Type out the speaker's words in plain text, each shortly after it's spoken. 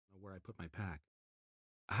put my pack.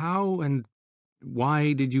 How and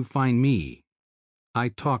why did you find me? I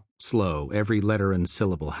talk slow. Every letter and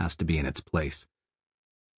syllable has to be in its place.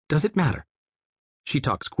 Does it matter? She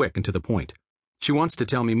talks quick and to the point. She wants to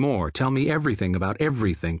tell me more, tell me everything about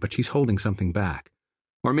everything, but she's holding something back.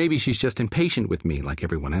 Or maybe she's just impatient with me like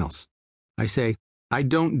everyone else. I say, I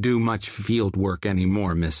don't do much field work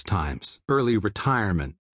anymore, Miss Times. Early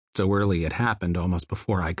retirement. So early it happened almost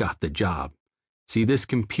before I got the job. See this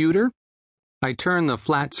computer? I turn the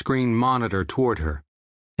flat-screen monitor toward her.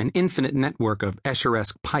 An infinite network of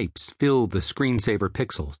Escher-esque pipes fill the screensaver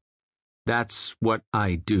pixels. That's what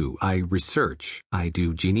I do. I research. I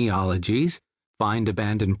do genealogies, find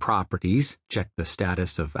abandoned properties, check the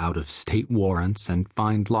status of out-of-state warrants, and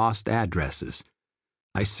find lost addresses.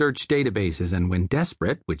 I search databases, and when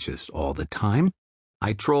desperate, which is all the time,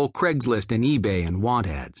 I troll Craigslist and eBay and want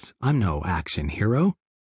ads. I'm no action hero.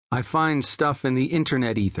 I find stuff in the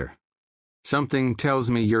internet ether. Something tells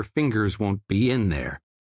me your fingers won't be in there.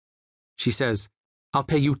 She says, I'll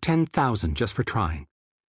pay you $10,000 just for trying.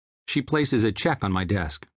 She places a check on my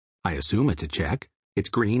desk. I assume it's a check. It's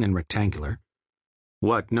green and rectangular.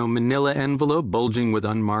 What, no manila envelope bulging with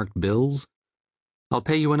unmarked bills? I'll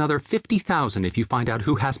pay you another $50,000 if you find out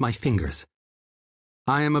who has my fingers.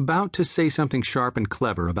 I am about to say something sharp and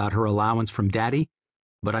clever about her allowance from Daddy,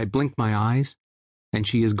 but I blink my eyes, and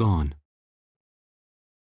she is gone.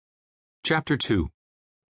 Chapter 2.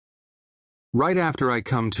 Right after I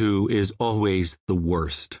come to is always the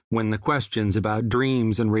worst, when the questions about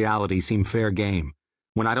dreams and reality seem fair game,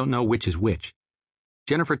 when I don't know which is which.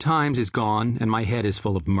 Jennifer Times is gone, and my head is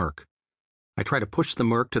full of murk. I try to push the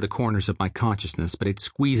murk to the corners of my consciousness, but it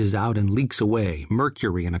squeezes out and leaks away,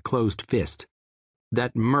 mercury in a closed fist.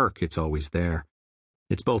 That murk, it's always there.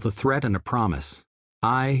 It's both a threat and a promise.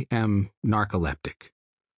 I am narcoleptic.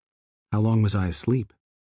 How long was I asleep?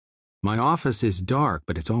 My office is dark,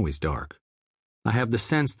 but it's always dark. I have the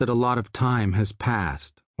sense that a lot of time has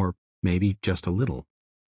passed, or maybe just a little.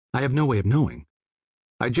 I have no way of knowing.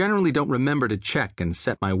 I generally don't remember to check and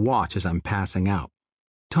set my watch as I'm passing out.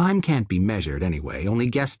 Time can't be measured anyway, only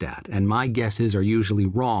guessed at, and my guesses are usually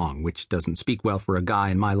wrong, which doesn't speak well for a guy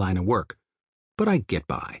in my line of work. But I get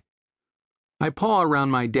by. I paw around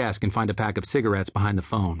my desk and find a pack of cigarettes behind the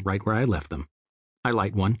phone, right where I left them. I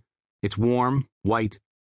light one. It's warm, white,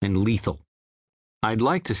 and lethal. I'd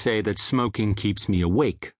like to say that smoking keeps me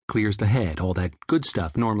awake, clears the head, all that good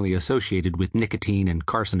stuff normally associated with nicotine and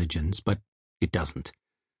carcinogens, but it doesn't.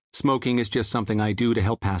 Smoking is just something I do to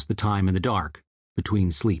help pass the time in the dark,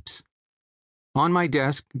 between sleeps. On my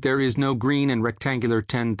desk, there is no green and rectangular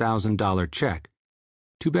 $10,000 check.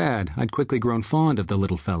 Too bad, I'd quickly grown fond of the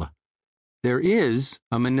little fella. There is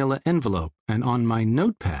a manila envelope, and on my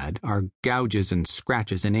notepad are gouges and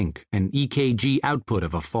scratches in ink, an EKG output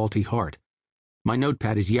of a faulty heart. My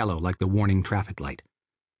notepad is yellow like the warning traffic light.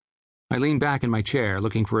 I lean back in my chair,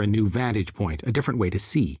 looking for a new vantage point, a different way to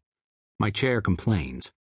see. My chair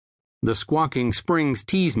complains. The squawking springs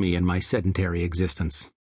tease me in my sedentary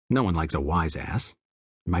existence. No one likes a wise ass.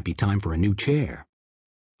 It might be time for a new chair.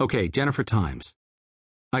 Okay, Jennifer Times.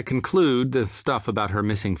 I conclude the stuff about her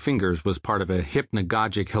missing fingers was part of a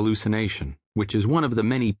hypnagogic hallucination, which is one of the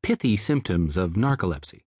many pithy symptoms of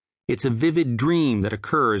narcolepsy. It's a vivid dream that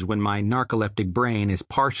occurs when my narcoleptic brain is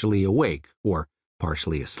partially awake, or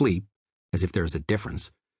partially asleep, as if there's a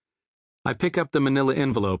difference. I pick up the manila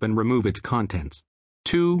envelope and remove its contents.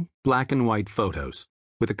 2 black and white photos,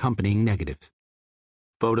 with accompanying negatives.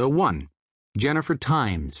 Photo 1. Jennifer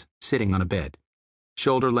Times, sitting on a bed.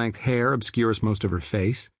 Shoulder-length hair obscures most of her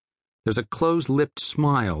face. There's a closed-lipped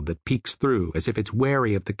smile that peeks through, as if it's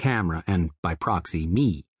wary of the camera and, by proxy,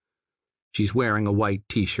 me. She's wearing a white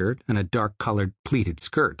t-shirt and a dark-colored pleated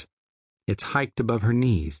skirt. It's hiked above her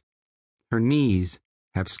knees. Her knees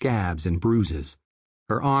have scabs and bruises.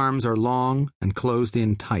 Her arms are long and closed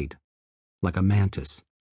in tight, like a mantis.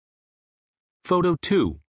 Photo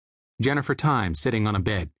 2. Jennifer Times sitting on a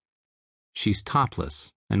bed. She's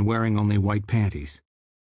topless and wearing only white panties.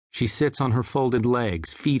 She sits on her folded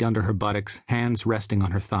legs, feet under her buttocks, hands resting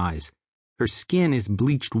on her thighs. Her skin is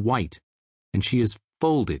bleached white, and she is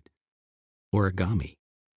folded. Origami.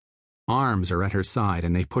 Arms are at her side,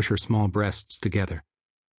 and they push her small breasts together.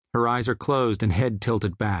 Her eyes are closed and head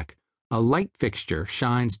tilted back. A light fixture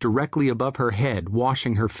shines directly above her head,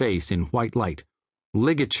 washing her face in white light.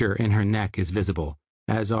 Ligature in her neck is visible,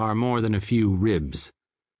 as are more than a few ribs.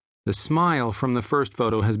 The smile from the first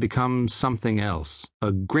photo has become something else,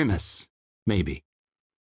 a grimace, maybe.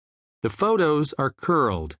 The photos are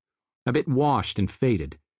curled, a bit washed and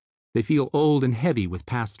faded. They feel old and heavy with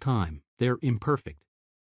past time. They're imperfect.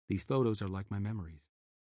 These photos are like my memories.